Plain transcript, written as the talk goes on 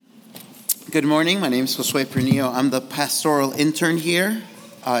Good morning. My name is Josué Pernillo. I'm the pastoral intern here.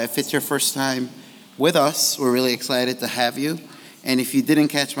 If it's your first time with us, we're really excited to have you. And if you didn't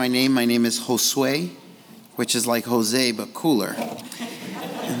catch my name is Josué, which is like Jose but cooler.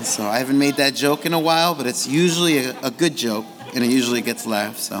 And so I haven't made that joke in a while, but it's usually a good joke, and it usually gets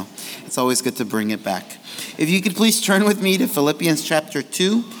laughed. So it's always good to bring it back. If you could please turn with me to Philippians chapter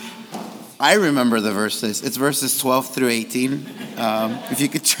 2. I remember the verses. It's verses 12 through 18. If you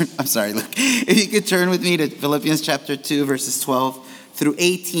could turn with me to Philippians chapter 2, verses 12 through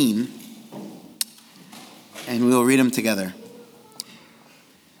 18, and we'll read them together.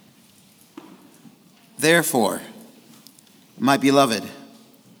 Therefore, my beloved,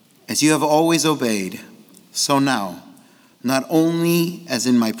 as you have always obeyed, so now, not only as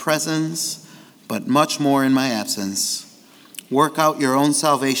in my presence, but much more in my absence, work out your own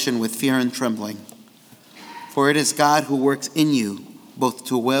salvation with fear and trembling. For it is God who works in you, both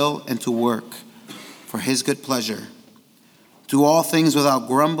to will and to work, for his good pleasure. Do all things without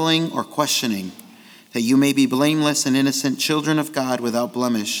grumbling or questioning, that you may be blameless and innocent children of God without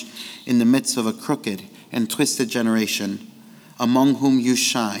blemish, in the midst of a crooked and twisted generation, among whom you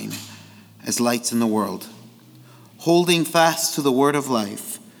shine as lights in the world, holding fast to the word of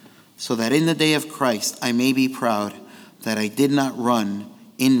life, so that in the day of Christ I may be proud that I did not run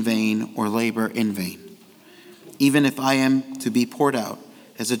in vain or labor in vain. Even if I am to be poured out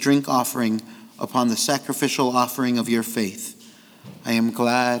as a drink offering upon the sacrificial offering of your faith, I am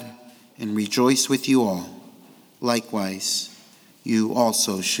glad and rejoice with you all. Likewise, you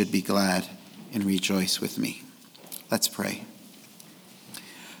also should be glad and rejoice with me. Let's pray.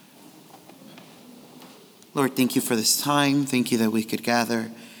 Lord, thank you for this time. Thank you that we could gather.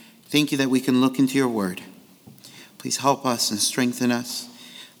 Thank you that we can look into your word. Please help us and strengthen us.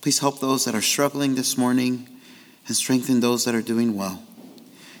 Please help those that are struggling this morning and strengthen those that are doing well.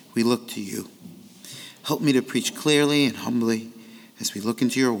 We look to you. Help me to preach clearly and humbly as we look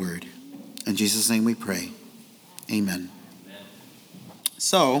into your word. In Jesus' name we pray. Amen.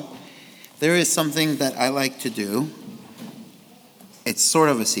 So, there is something that I like to do. It's sort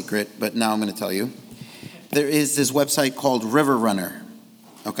of a secret, but now I'm going to tell you. There is this website called River Runner.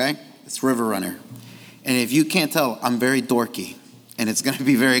 Okay? It's River Runner. And if you can't tell, I'm very dorky, and it's going to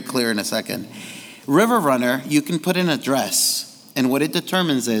be very clear in a second. River Runner, you can put in an address, and what it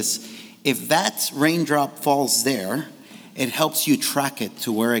determines is if that raindrop falls there, it helps you track it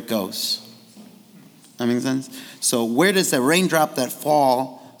to where it goes. That makes sense? So where does the raindrop that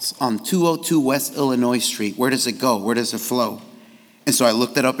falls on 202 West Illinois Street, where does it go? Where does it flow? And so I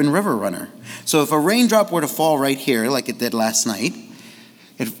looked it up in River Runner. So if a raindrop were to fall right here, like it did last night,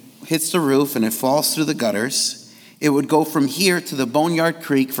 hits the roof and it falls through the gutters, it would go from here to the Boneyard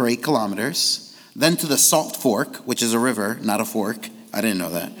Creek for 8 kilometers, then to the Salt Fork, which is a river, not a fork. I didn't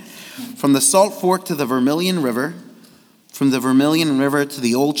know that. From the Salt Fork to the Vermilion River, from the Vermilion River to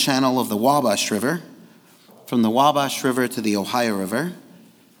the old channel of the Wabash River, from the Wabash River to the Ohio River,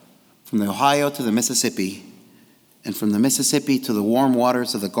 from the Ohio to the Mississippi, and from the Mississippi to the warm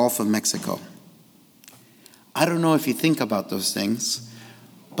waters of the Gulf of Mexico. I don't know if you think about those things,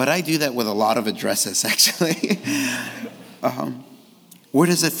 but I do that with a lot of addresses, actually. Where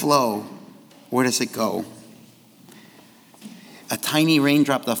does it flow? Where does it go? A tiny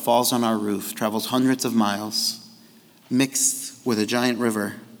raindrop that falls on our roof travels hundreds of miles, mixed with a giant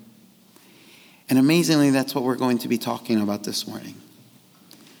river. And amazingly, that's what we're going to be talking about this morning.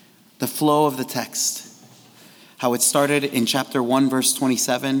 The flow of the text. How it started in chapter 1, verse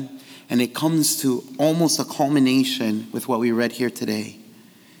 27, and it comes to almost a culmination with what we read here today.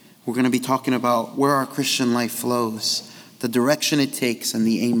 We're going to be talking about where our Christian life flows, the direction it takes, and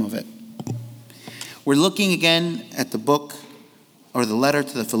the aim of it. We're looking again at the book or the letter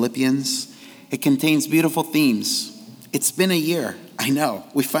to the Philippians. It contains beautiful themes. It's been a year. I know.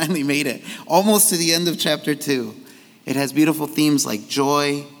 We finally made it. Almost to the end of chapter 2. It has beautiful themes like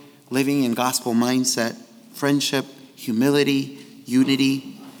joy, living in gospel mindset, friendship, humility,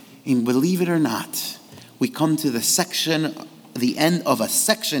 unity. And believe it or not, we come to the end of a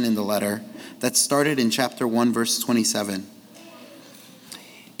section in the letter that started in chapter 1, verse 27.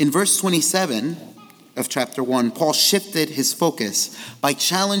 In verse 27 of chapter 1, Paul shifted his focus by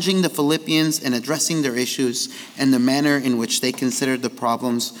challenging the Philippians and addressing their issues and the manner in which they considered the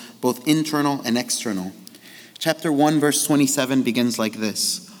problems, both internal and external. Chapter 1, verse 27 begins like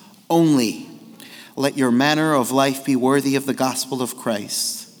this: Only let your manner of life be worthy of the gospel of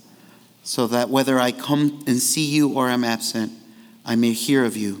Christ, so that whether I come and see you or am absent, I may hear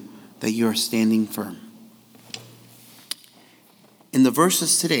of you that you are standing firm. In the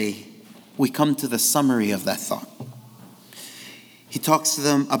verses today, we come to the summary of that thought. He talks to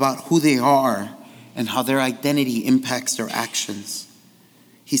them about who they are and how their identity impacts their actions.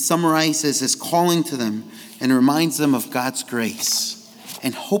 He summarizes his calling to them and reminds them of God's grace.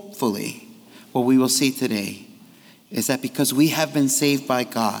 And hopefully, what we will see today is that because we have been saved by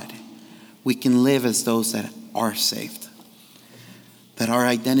God, we can live as those that are saved. That our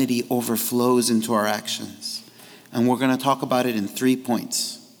identity overflows into our actions. And we're going to talk about it in 3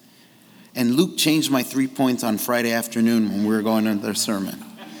 points. And Luke changed my 3 points on Friday afternoon when we were going into their sermon.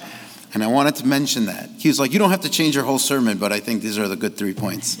 And I wanted to mention that. He was like, you don't have to change your whole sermon, but I think these are the good 3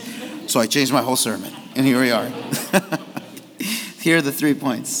 points. So I changed my whole sermon. And here we are. Here are the 3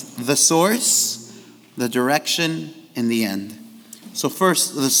 points. The source, the direction, and the end. So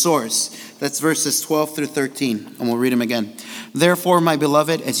first, the source. That's verses 12 through 13. And we'll read them again. Therefore, my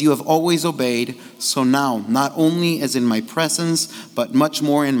beloved, as you have always obeyed, so now, not only as in my presence, but much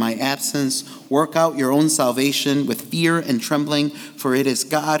more in my absence, work out your own salvation with fear and trembling, for it is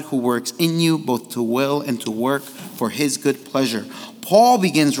God who works in you both to will and to work for his good pleasure. Paul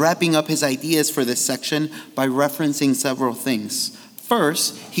begins wrapping up his ideas for this section by referencing several things.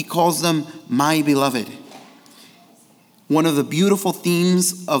 First, he calls them my beloved. One of the beautiful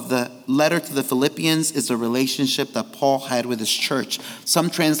themes of the letter to the Philippians is the relationship that Paul had with his church. Some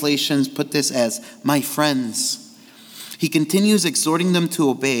translations put this as my friends. He continues exhorting them to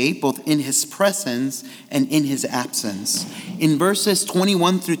obey both in his presence and in his absence. In verses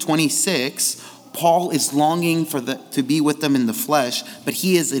 21 through 26, Paul is longing to be with them in the flesh, but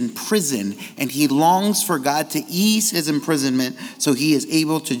he is in prison, and he longs for God to ease his imprisonment so he is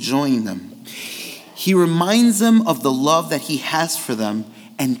able to join them. He reminds them of the love that he has for them,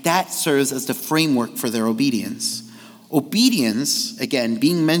 and that serves as the framework for their obedience. Obedience, again,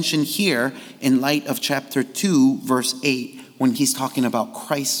 being mentioned here in light of chapter 2, verse 8, when he's talking about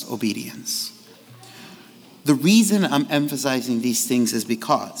Christ's obedience. The reason I'm emphasizing these things is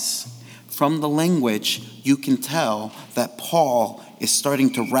because from the language, you can tell that Paul is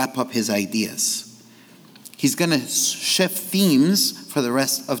starting to wrap up his ideas. He's going to shift themes for the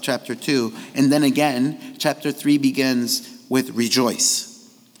rest of chapter 2. And then again, chapter 3 begins with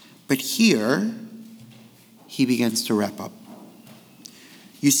rejoice. But here, he begins to wrap up.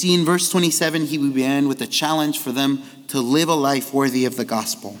 You see, in verse 27, he began with a challenge for them to live a life worthy of the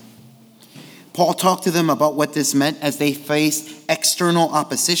gospel. Paul talked to them about what this meant as they faced external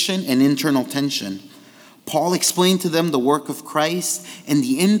opposition and internal tension. Paul explained to them the work of Christ and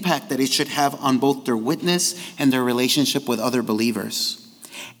the impact that it should have on both their witness and their relationship with other believers.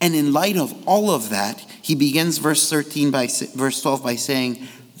 And in light of all of that, he begins verse 12 by saying,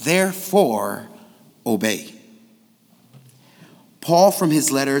 therefore, obey. Paul, from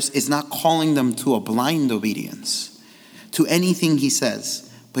his letters, is not calling them to a blind obedience to anything he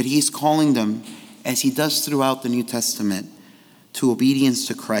says, but he's calling them, as he does throughout the New Testament, to obedience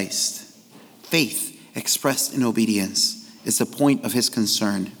to Christ. Faith expressed in obedience is the point of his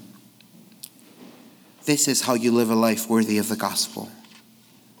concern. This is how you live a life worthy of the gospel.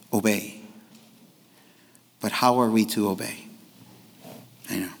 Obey. But how are we to obey?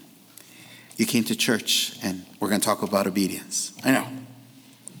 I know. You came to church and we're going to talk about obedience. I know.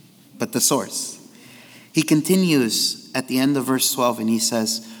 But the source. He continues at the end of verse 12 and he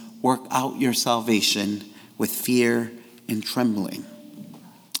says, work out your salvation with fear and trembling.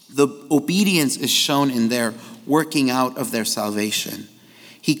 The obedience is shown in their working out of their salvation.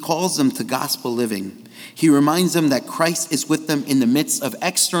 He calls them to gospel living. He reminds them that Christ is with them in the midst of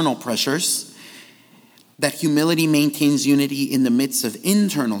external pressures, that humility maintains unity in the midst of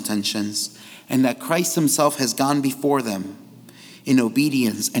internal tensions, and that Christ himself has gone before them in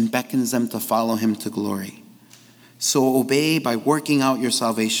obedience and beckons them to follow him to glory. So obey by working out your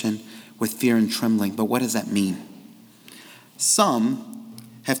salvation with fear and trembling. But what does that mean? Some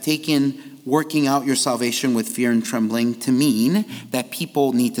have taken working out your salvation with fear and trembling to mean that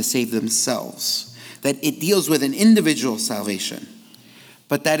people need to save themselves, that it deals with an individual salvation.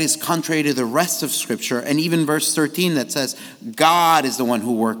 But that is contrary to the rest of Scripture, and even verse 13 that says, God is the one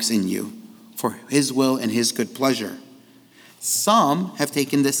who works in you for his will and his good pleasure. Some have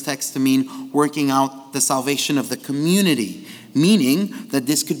taken this text to mean working out the salvation of the community, meaning that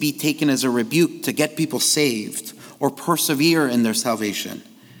this could be taken as a rebuke to get people saved or persevere in their salvation.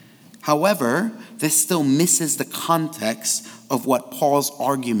 However, this still misses the context of what Paul's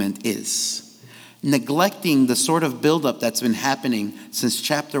argument is, neglecting the sort of buildup that's been happening since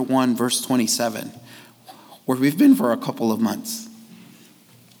chapter 1, verse 27, where we've been for a couple of months.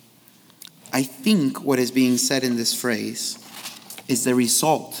 I think what is being said in this phrase is the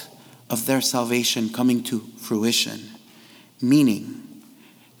result of their salvation coming to fruition, meaning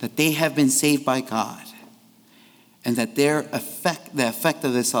that they have been saved by God, and that the effect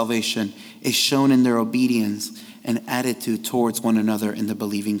of this salvation is shown in their obedience and attitude towards one another in the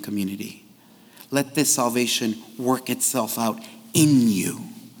believing community. Let this salvation work itself out in you.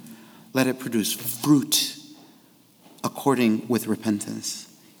 Let it produce fruit according with repentance.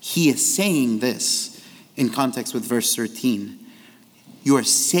 He is saying this in context with verse 13. You are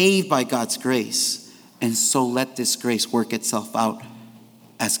saved by God's grace, and so let this grace work itself out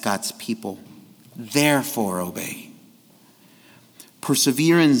as God's people. Therefore, obey.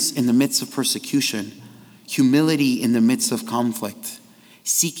 Perseverance in the midst of persecution, humility in the midst of conflict,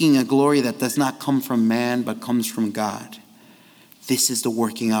 seeking a glory that does not come from man but comes from God. This is the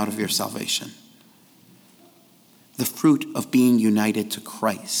working out of your salvation. The fruit of being united to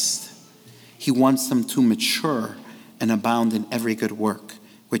Christ. He wants them to mature and abound in every good work,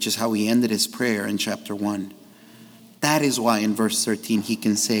 which is how he ended his prayer in chapter 1. That is why in verse 13 he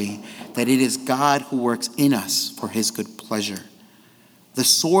can say that it is God who works in us for his good pleasure. The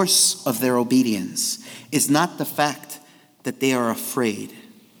source of their obedience is not the fact that they are afraid.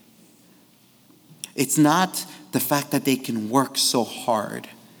 It's not the fact that they can work so hard,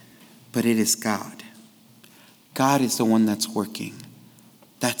 but it is God. God is the one that's working.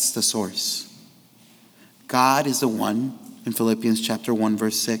 That's the source. God is the one, in Philippians chapter 1,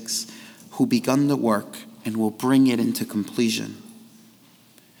 verse 6, who begun the work and will bring it into completion.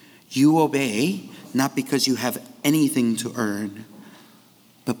 You obey not because you have anything to earn,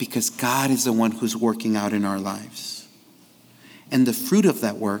 but because God is the one who's working out in our lives. And the fruit of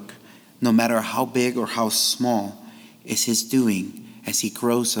that work, no matter how big or how small, is his doing as he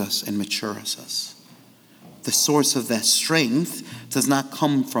grows us and matures us. The source of that strength does not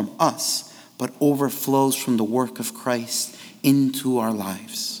come from us, but overflows from the work of Christ into our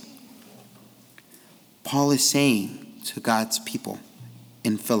lives. Paul is saying to God's people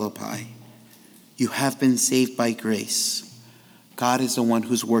in Philippi, you have been saved by grace. God is the one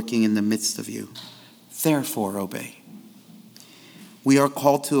who's working in the midst of you. Therefore, obey. We are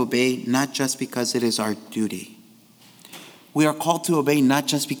called to obey not just because it is our duty. We are called to obey not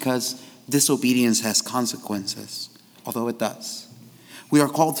just because disobedience has consequences, although it does. We are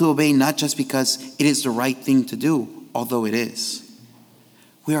called to obey not just because it is the right thing to do, although it is.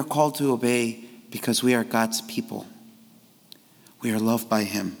 We are called to obey because we are God's people. We are loved by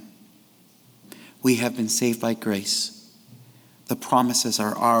him. We have been saved by grace. The promises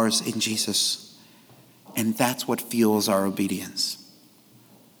are ours in Jesus, and that's what fuels our obedience.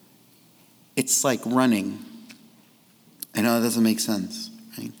 It's like running. I know it doesn't make sense,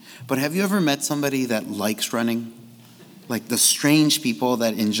 right? But have you ever met somebody that likes running? Like the strange people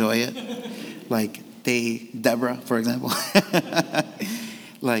that enjoy it? Like Deborah, for example.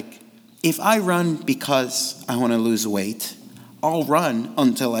 Like, if I run because I want to lose weight, I'll run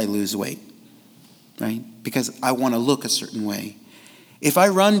until I lose weight, right? Because I want to look a certain way. If I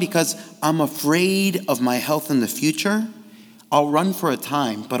run because I'm afraid of my health in the future, I'll run for a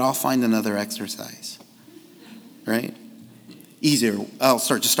time, but I'll find another exercise, right? Easier. I'll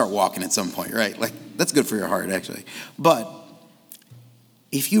start walking at some point, right? Like, that's good for your heart, actually. But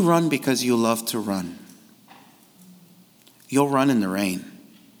if you run because you love to run, you'll run in the rain.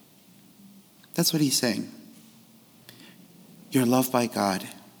 That's what he's saying. You're loved by God.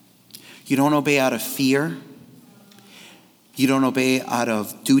 You don't obey out of fear. You don't obey out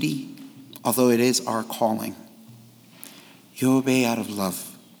of duty, although it is our calling. You obey out of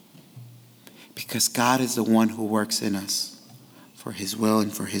love, because God is the one who works in us for his will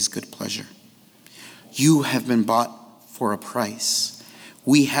and for his good pleasure. You have been bought for a price.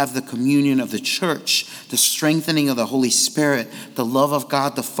 We have the communion of the church, the strengthening of the Holy Spirit, the love of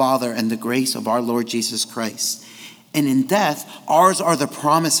God the Father, and the grace of our Lord Jesus Christ. And in death, ours are the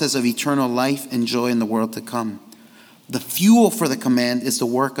promises of eternal life and joy in the world to come. The fuel for the command is the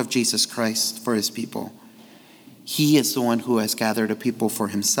work of Jesus Christ for his people. He is the one who has gathered a people for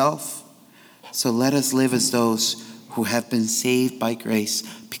himself. So let us live as those who have been saved by grace,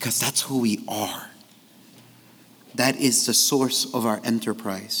 because that's who we are. That is the source of our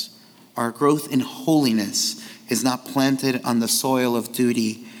enterprise. Our growth in holiness is not planted on the soil of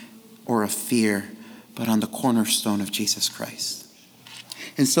duty or of fear, but on the cornerstone of Jesus Christ.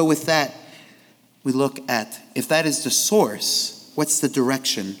 And so with that, we look at, if that is the source, what's the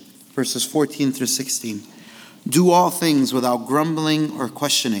direction? Verses 14 through 16. Do all things without grumbling or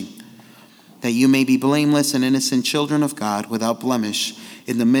questioning, that you may be blameless and innocent children of God, without blemish,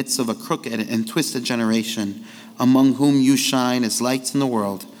 in the midst of a crooked and twisted generation, among whom you shine as lights in the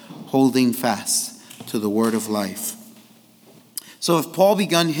world, holding fast to the word of life. So if Paul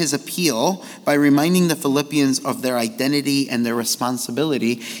began his appeal by reminding the Philippians of their identity and their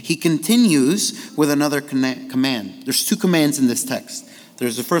responsibility, he continues with another command. There's two commands in this text.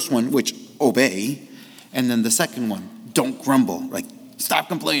 There's the first one, which obey, and then the second one, don't grumble, like stop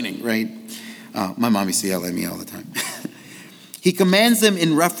complaining, right? My mom used to yell at me all the time. He commands them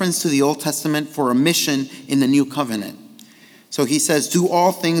in reference to the Old Testament for a mission in the New Covenant. So he says, do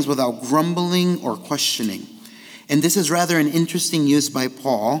all things without grumbling or questioning. And this is rather an interesting use by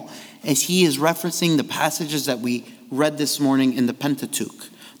Paul, as he is referencing the passages that we read this morning in the Pentateuch.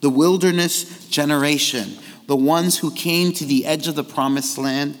 The wilderness generation, the ones who came to the edge of the promised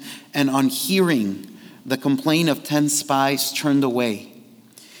land, and on hearing the complaint of 10 spies turned away.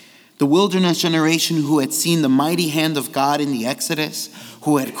 The wilderness generation who had seen the mighty hand of God in the Exodus,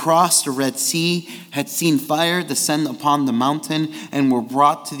 who had crossed the Red Sea, had seen fire descend upon the mountain, and were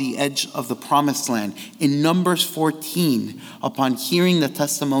brought to the edge of the promised land. In Numbers 14, upon hearing the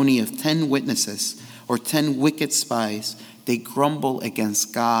testimony of 10 witnesses, or 10 wicked spies, they grumble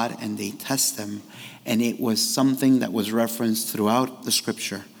against God and they test him. And it was something that was referenced throughout the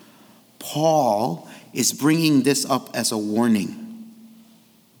scripture. Paul is bringing this up as a warning.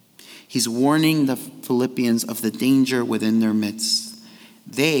 He's warning the Philippians of the danger within their midst.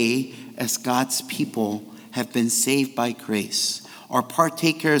 They, as God's people, have been saved by grace, are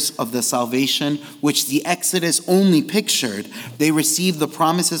partakers of the salvation which the Exodus only pictured. They receive the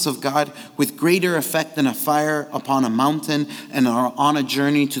promises of God with greater effect than a fire upon a mountain, and are on a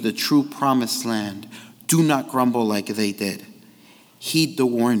journey to the true promised land. Do not grumble like they did. Heed the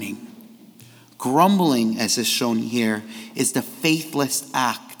warning. Grumbling, as is shown here, is the faithless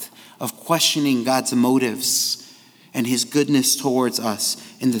act of questioning God's motives and his goodness towards us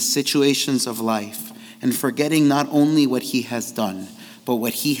in the situations of life, and forgetting not only what he has done, but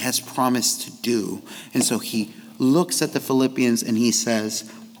what he has promised to do. And so he looks at the Philippians and he says,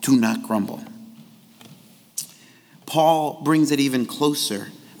 do not grumble. Paul brings it even closer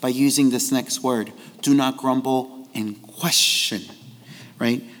by using this next word, do not grumble and question,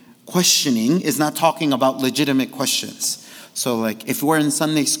 right? Questioning is not talking about legitimate questions. So like if we're in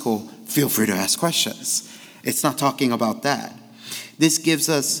Sunday school, feel free to ask questions. It's not talking about that. This gives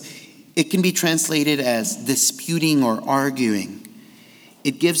us, it can be translated as disputing or arguing.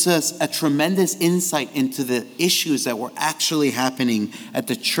 It gives us a tremendous insight into the issues that were actually happening at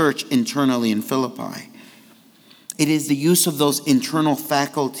the church internally in Philippi. It is the use of those internal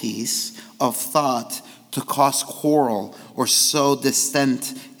faculties of thought to cause quarrel or sow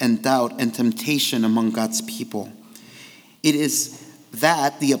dissent and doubt and temptation among God's people. It is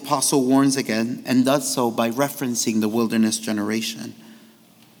that the apostle warns again, and does so by referencing the wilderness generation.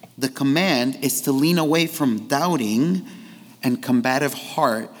 The command is to lean away from doubting and combative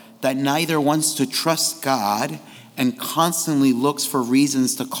heart that neither wants to trust God and constantly looks for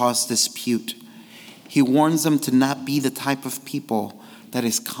reasons to cause dispute. He warns them to not be the type of people that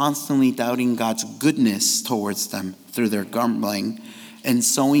is constantly doubting God's goodness towards them through their grumbling and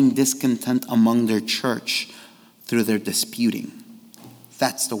sowing discontent among their church through their disputing.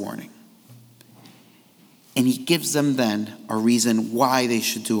 That's the warning. And he gives them then a reason why they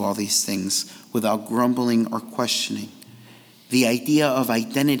should do all these things without grumbling or questioning. The idea of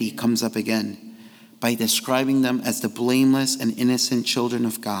identity comes up again by describing them as the blameless and innocent children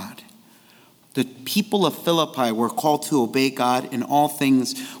of God. The people of Philippi were called to obey God in all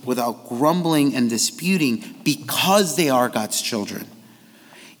things without grumbling and disputing because they are God's children.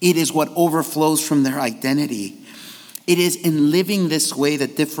 It is what overflows from their identity. It is in living this way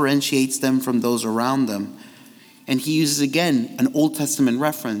that differentiates them from those around them. And he uses again an Old Testament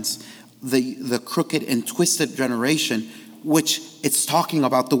reference, the crooked and twisted generation, which it's talking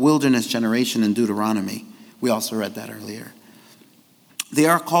about the wilderness generation in Deuteronomy. We also read that earlier. They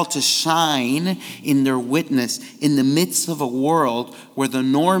are called to shine in their witness in the midst of a world where the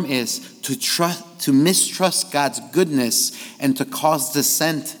norm is to mistrust God's goodness and to cause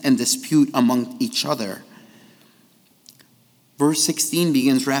dissent and dispute among each other. Verse 16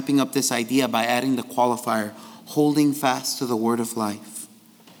 begins wrapping up this idea by adding the qualifier, holding fast to the word of life.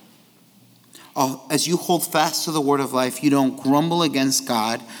 As you hold fast to the word of life, you don't grumble against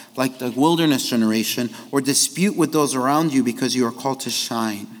God like the wilderness generation or dispute with those around you because you are called to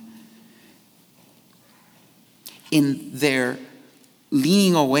shine. In their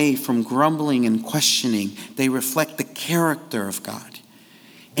leaning away from grumbling and questioning, they reflect the character of God.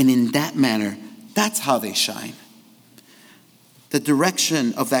 And in that manner, that's how they shine. The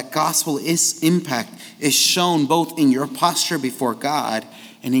direction of that gospel impact is shown both in your posture before God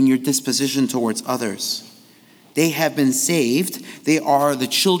and in your disposition towards others. They have been saved. They are the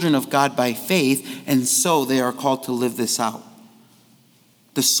children of God by faith, and so they are called to live this out.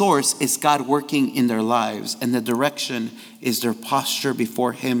 The source is God working in their lives, and the direction is their posture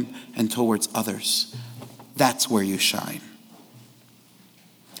before Him and towards others. That's where you shine.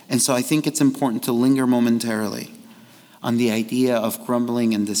 And so I think it's important to linger momentarily on the idea of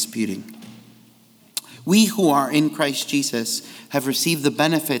grumbling and disputing. We who are in Christ Jesus have received the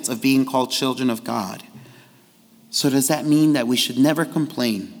benefits of being called children of God. So does that mean that we should never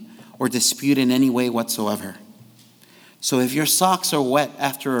complain or dispute in any way whatsoever? So if your socks are wet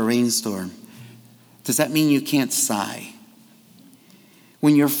after a rainstorm, does that mean you can't sigh?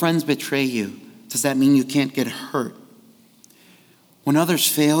 When your friends betray you, does that mean you can't get hurt? When others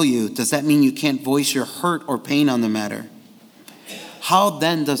fail you, does that mean you can't voice your hurt or pain on the matter? How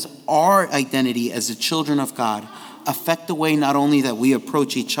then does our identity as the children of God affect the way not only that we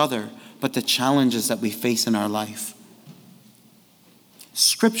approach each other, but the challenges that we face in our life?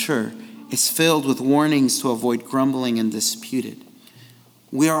 Scripture is filled with warnings to avoid grumbling and disputing.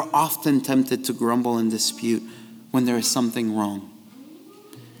 We are often tempted to grumble and dispute when there is something wrong.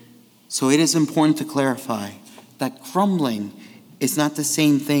 So it is important to clarify that grumbling is not the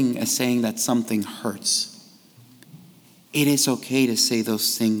same thing as saying that something hurts. It is okay to say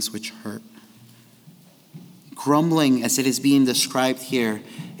those things which hurt. Grumbling, as it is being described here,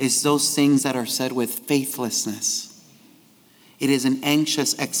 is those things that are said with faithlessness. It is an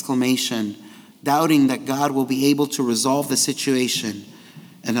anxious exclamation, doubting that God will be able to resolve the situation,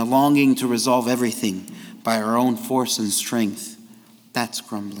 and a longing to resolve everything by our own force and strength. That's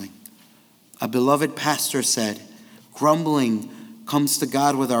grumbling. A beloved pastor said, grumbling comes to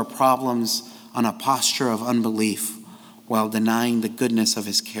God with our problems on a posture of unbelief while denying the goodness of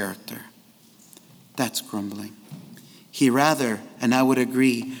His character. That's grumbling. He rather, and I would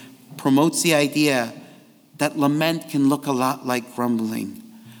agree, promotes the idea that lament can look a lot like grumbling,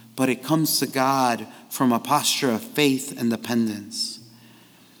 but it comes to God from a posture of faith and dependence.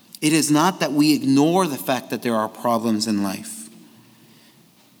 It is not that we ignore the fact that there are problems in life,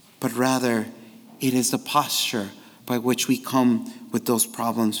 but rather it is the posture by which we come with those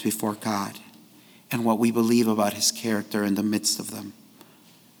problems before God and what we believe about His character in the midst of them.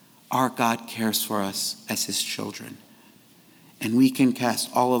 Our God cares for us as His children, and we can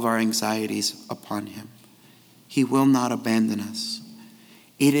cast all of our anxieties upon Him. He will not abandon us.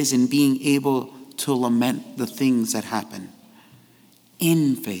 It is in being able to lament the things that happen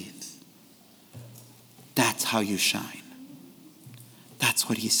in faith. That's how you shine. That's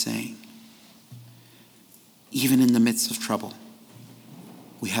what He's saying. Even in the midst of trouble,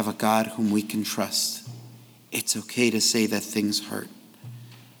 we have a God whom we can trust. It's okay to say that things hurt.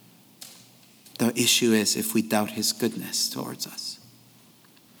 The issue is if we doubt His goodness towards us,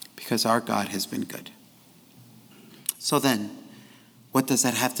 because our God has been good. So then, what does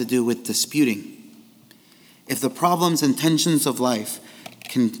that have to do with disputing? If the problems and tensions of life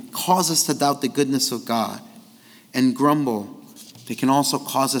can cause us to doubt the goodness of God and grumble, they can also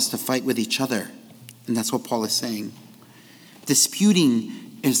cause us to fight with each other. And that's what Paul is saying.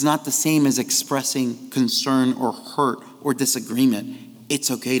 Disputing is not the same as expressing concern or hurt or disagreement. It's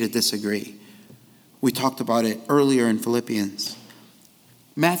okay to disagree. We talked about it earlier in Philippians.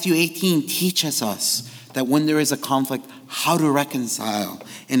 Matthew 18 teaches us that when there is a conflict, how to reconcile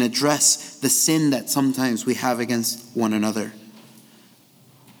and address the sin that sometimes we have against one another.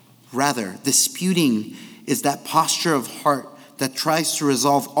 Rather, disputing is that posture of heart that tries to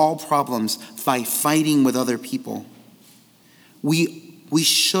resolve all problems by fighting with other people. We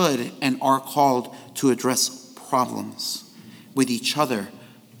should and are called to address problems with each other,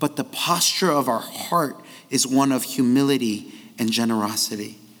 but the posture of our heart is one of humility and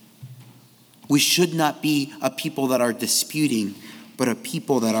generosity. We should not be a people that are disputing, but a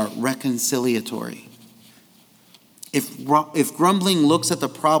people that are reconciliatory. If grumbling looks at the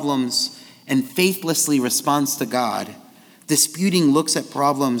problems and faithlessly responds to God, disputing looks at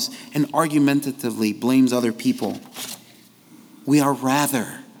problems and argumentatively blames other people. We are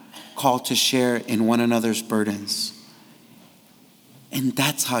rather called to share in one another's burdens. And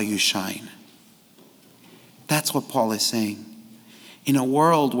that's how you shine. That's what Paul is saying. In a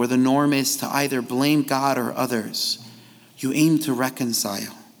world where the norm is to either blame God or others, you aim to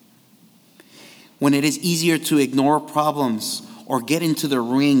reconcile. When it is easier to ignore problems or get into the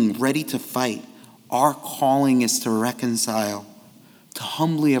ring ready to fight, our calling is to reconcile, to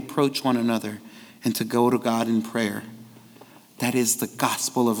humbly approach one another, and to go to God in prayer. That is the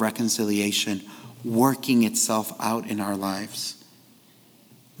gospel of reconciliation working itself out in our lives.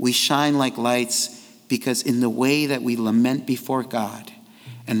 We shine like lights because in the way that we lament before God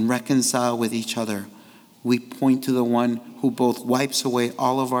and reconcile with each other, we point to the one who both wipes away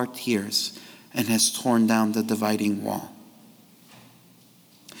all of our tears and has torn down the dividing wall.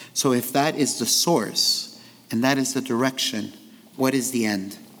 So if that is the source and that is the direction, what is the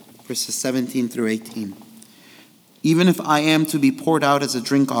end? Verses 17 through 18. Even if I am to be poured out as a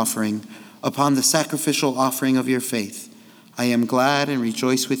drink offering upon the sacrificial offering of your faith, I am glad and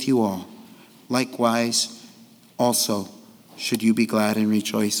rejoice with you all. Likewise, also, should you be glad and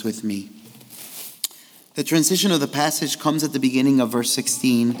rejoice with me. The transition of the passage comes at the beginning of verse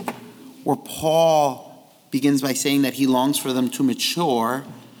 16, where Paul begins by saying that he longs for them to mature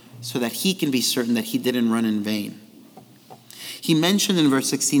so that he can be certain that he didn't run in vain. He mentioned in verse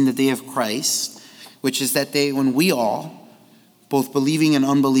 16 the day of Christ, which is that day when we all, both believing and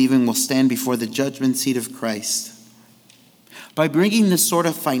unbelieving, will stand before the judgment seat of Christ. By bringing this sort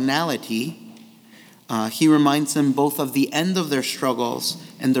of finality, he reminds them both of the end of their struggles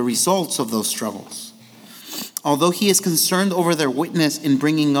and the results of those struggles. Although he is concerned over their witness in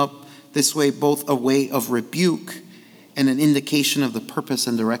bringing up this way both a way of rebuke and an indication of the purpose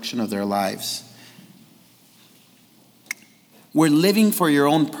and direction of their lives. Where living for your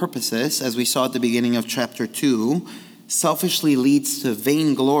own purposes, as we saw at the beginning of chapter 2, selfishly leads to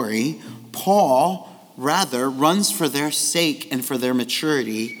vainglory, Paul rather runs for their sake and for their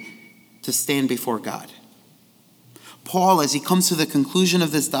maturity to stand before God. Paul, as he comes to the conclusion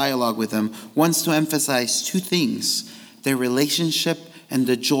of this dialogue with them, wants to emphasize two things: their relationship and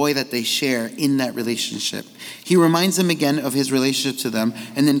the joy that they share in that relationship. He reminds them again of his relationship to them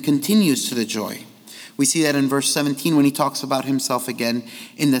and then continues to the joy. We see that in verse 17 when he talks about himself again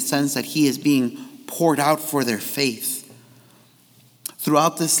in the sense that he is being poured out for their faith.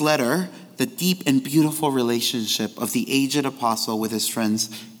 Throughout this letter, the deep and beautiful relationship of the aged apostle with his friends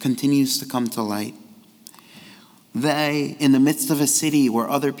continues to come to light. They, in the midst of a city where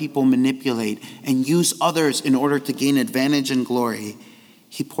other people manipulate and use others in order to gain advantage and glory,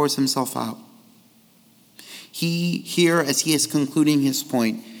 he pours himself out. Here, as he is concluding his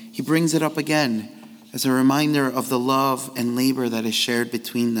point, he brings it up again as a reminder of the love and labor that is shared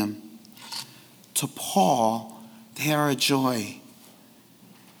between them. To Paul, they are a joy.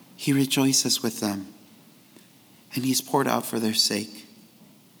 He rejoices with them, and he's poured out for their sake.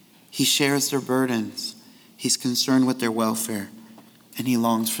 He shares their burdens. He's concerned with their welfare, and he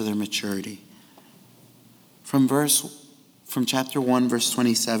longs for their maturity. From chapter 1, verse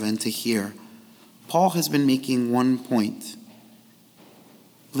 27 to here, Paul has been making one point.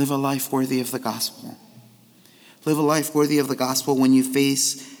 Live a life worthy of the gospel. Live a life worthy of the gospel when you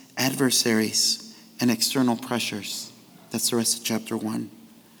face adversaries and external pressures. That's the rest of chapter 1.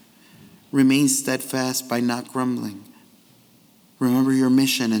 Remain steadfast by not grumbling. Remember your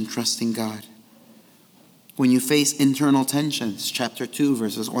mission and trust in God. When you face internal tensions, chapter 2,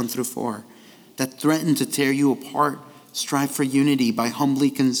 verses 1 through 4, that threaten to tear you apart, strive for unity by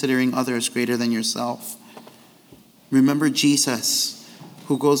humbly considering others greater than yourself. Remember Jesus,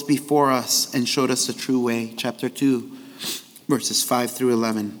 who goes before us and showed us the true way, chapter 2, verses 5 through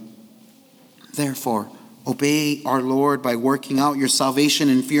 11. Therefore, obey our Lord by working out your salvation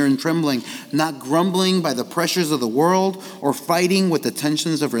in fear and trembling, not grumbling by the pressures of the world or fighting with the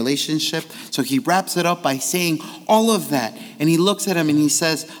tensions of relationship. So he wraps it up by saying all of that. And he looks at him and he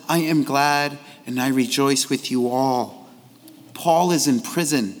says, I am glad and I rejoice with you all. Paul is in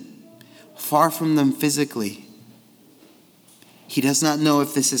prison, far from them physically. He does not know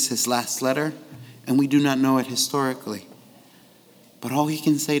if this is his last letter, and we do not know it historically. But all he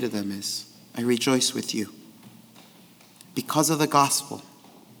can say to them is, I rejoice with you. Because of the gospel.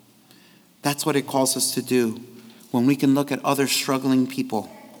 That's what it calls us to do when we can look at other struggling people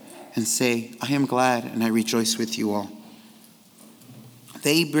and say, I am glad and I rejoice with you all.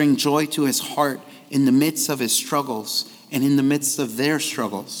 They bring joy to his heart in the midst of his struggles and in the midst of their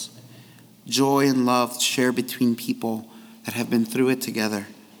struggles. Joy and love shared between people that have been through it together.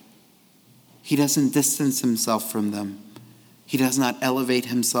 He doesn't distance himself from them. He does not elevate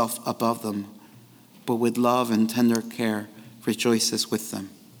himself above them, but with love and tender care rejoices with them,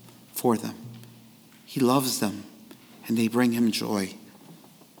 for them. He loves them, and they bring him joy.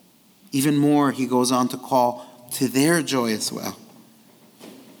 Even more, he goes on to call to their joy as well.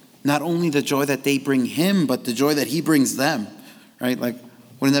 Not only the joy that they bring him, but the joy that he brings them, right? Like,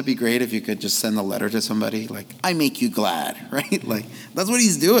 wouldn't that be great if you could just send a letter to somebody like, I make you glad, right? Like, that's what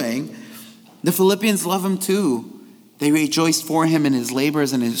he's doing. The Philippians love him too. They rejoiced for him in his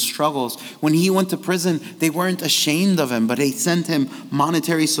labors and his struggles. When he went to prison, they weren't ashamed of him, but they sent him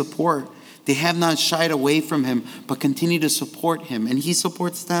monetary support. They have not shied away from him, but continue to support him, and he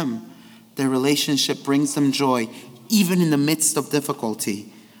supports them. Their relationship brings them joy, even in the midst of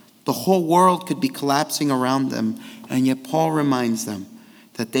difficulty. The whole world could be collapsing around them, and yet Paul reminds them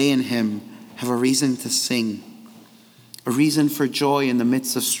that they and him have a reason to sing. a reason for joy in the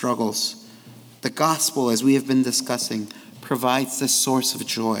midst of struggles. The gospel, as we have been discussing, provides this source of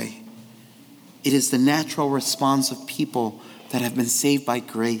joy. It is the natural response of people that have been saved by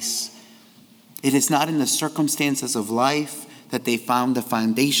grace. It is not in the circumstances of life that they found the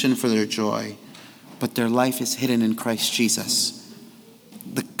foundation for their joy, but their life is hidden in Christ Jesus.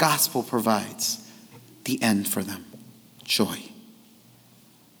 The gospel provides the end for them, joy.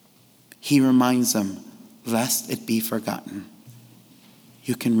 He reminds them, lest it be forgotten,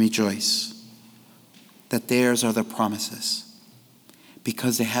 you can rejoice that theirs are the promises.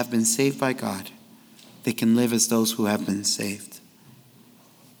 Because they have been saved by God, they can live as those who have been saved.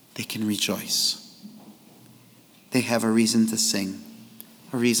 They can rejoice. They have a reason to sing,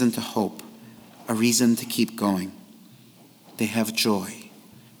 a reason to hope, a reason to keep going. They have joy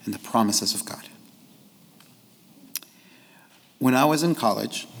in the promises of God. When I was in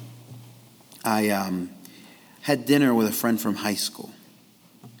college, I had dinner with a friend from high school.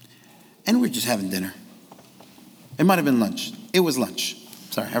 And we were just having dinner. It might have been lunch. It was lunch.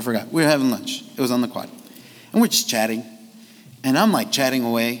 Sorry, I forgot. We were having lunch. It was on the quad. And we're just chatting. And I'm like chatting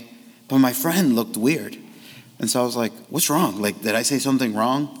away. But my friend looked weird. And so I was like, what's wrong? Like, did I say something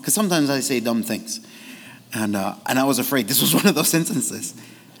wrong? Because sometimes I say dumb things. And I was afraid this was one of those instances.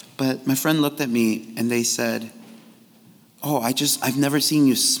 But my friend looked at me and they said, I've never seen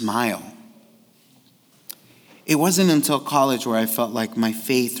you smile. It wasn't until college where I felt like my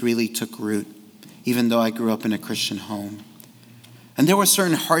faith really took root, even though I grew up in a Christian home. And there were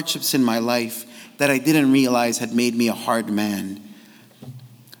certain hardships in my life that I didn't realize had made me a hard man.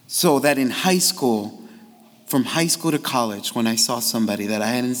 So that in high school, from high school to college, when I saw somebody that I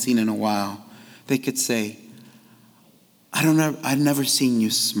hadn't seen in a while, they could say, I've never seen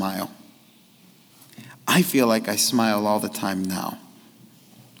you smile. I feel like I smile all the time now.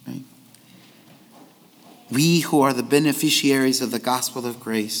 Right? We who are the beneficiaries of the gospel of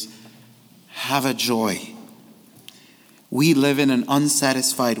grace have a joy. We live in an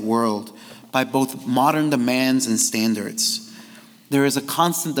unsatisfied world by both modern demands and standards. There is a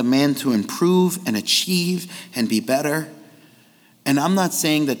constant demand to improve and achieve and be better. And I'm not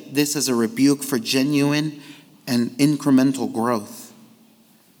saying that this is a rebuke for genuine and incremental growth.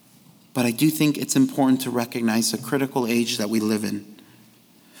 But I do think it's important to recognize the critical age that we live in.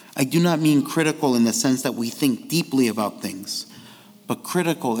 I do not mean critical in the sense that we think deeply about things, but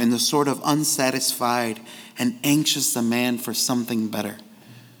critical in the sort of unsatisfied and anxious demand for something better.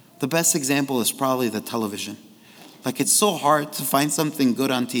 The best example is probably the television. Like, it's so hard to find something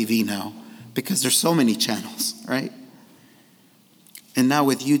good on TV now because there's so many channels, right? And now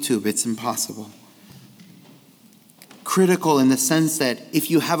with YouTube, it's impossible. Critical in the sense that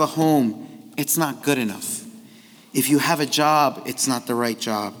if you have a home, it's not good enough. If you have a job, it's not the right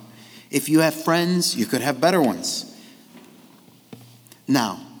job. If you have friends, you could have better ones.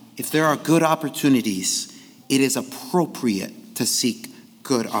 Now, if there are good opportunities, it is appropriate to seek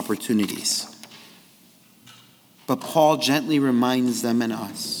good opportunities. But Paul gently reminds them and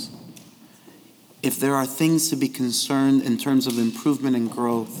us, if there are things to be concerned in terms of improvement and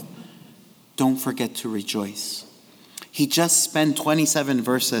growth, don't forget to rejoice. He just spent 27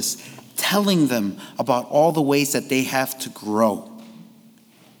 verses telling them about all the ways that they have to grow.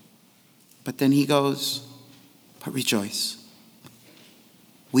 But then he goes, but rejoice.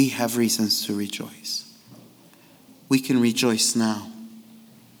 We have reasons to rejoice. We can rejoice now.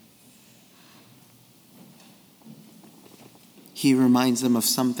 He reminds them of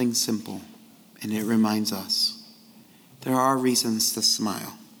something simple, and it reminds us. There are reasons to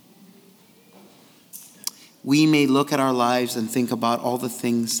smile. We may look at our lives and think about all the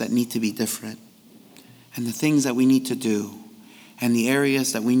things that need to be different, and the things that we need to do, and the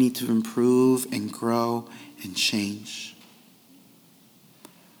areas that we need to improve and grow and change.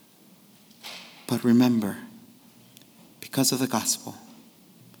 But remember, because of the gospel,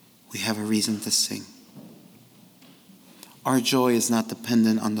 we have a reason to sing. Our joy is not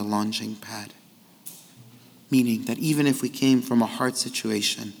dependent on the launching pad, meaning that even if we came from a hard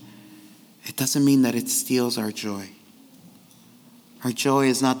situation, it doesn't mean that it steals our joy. Our joy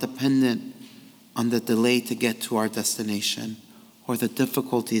is not dependent on the delay to get to our destination or the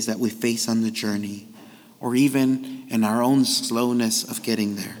difficulties that we face on the journey or even in our own slowness of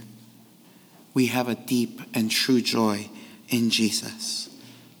getting there. We have a deep and true joy in Jesus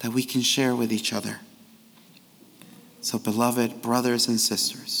that we can share with each other. So, beloved brothers and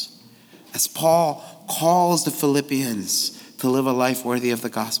sisters, as Paul calls the Philippians to live a life worthy of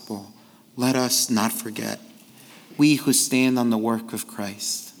the gospel, let us not forget, we who stand on the work of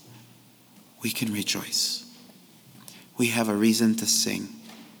Christ, we can rejoice. We have a reason to sing.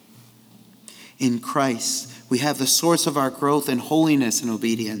 In Christ, We have the source of our growth in holiness and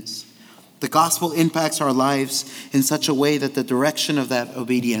obedience. The gospel impacts our lives in such a way that the direction of that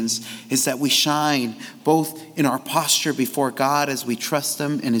obedience is that we shine both in our posture before God as we trust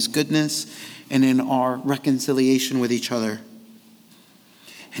Him in His goodness and in our reconciliation with each other.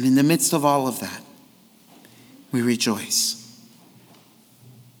 And in the midst of all of that, we rejoice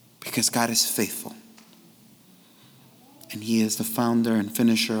because God is faithful and He is the founder and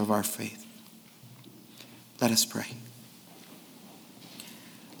finisher of our faith. Let us pray.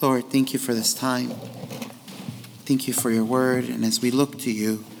 Lord, thank you for this time. Thank you for your word. And as we look to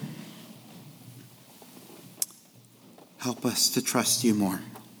you, help us to trust you more.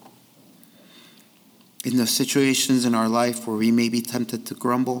 In those situations in our life where we may be tempted to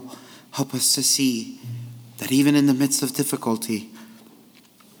grumble, help us to see that even in the midst of difficulty,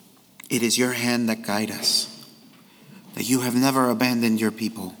 it is your hand that guides us, that you have never abandoned your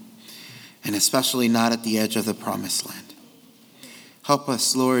people, and especially not at the edge of the promised land. Help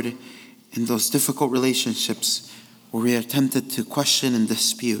us, Lord, in those difficult relationships where we are tempted to question and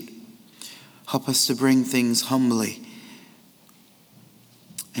dispute. Help us to bring things humbly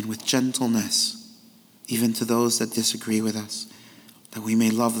and with gentleness, even to those that disagree with us, that we may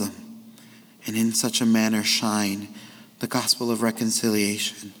love them and in such a manner shine the gospel of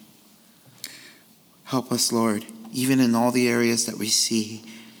reconciliation. Help us, Lord, even in all the areas that we see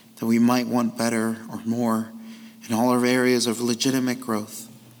that we might want better or more, in all our areas of legitimate growth,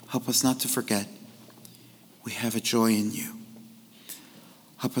 help us not to forget we have a joy in you.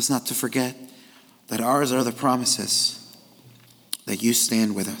 Help us not to forget that ours are the promises, that you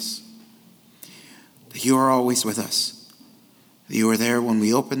stand with us, that you are always with us, that you are there when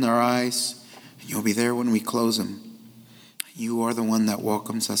we open our eyes, and you'll be there when we close them. You are the one that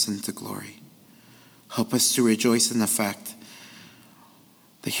welcomes us into glory. Help us to rejoice in the fact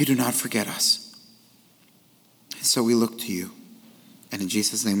that you do not forget us. So we look to you. And in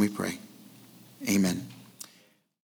Jesus' name we pray. Amen.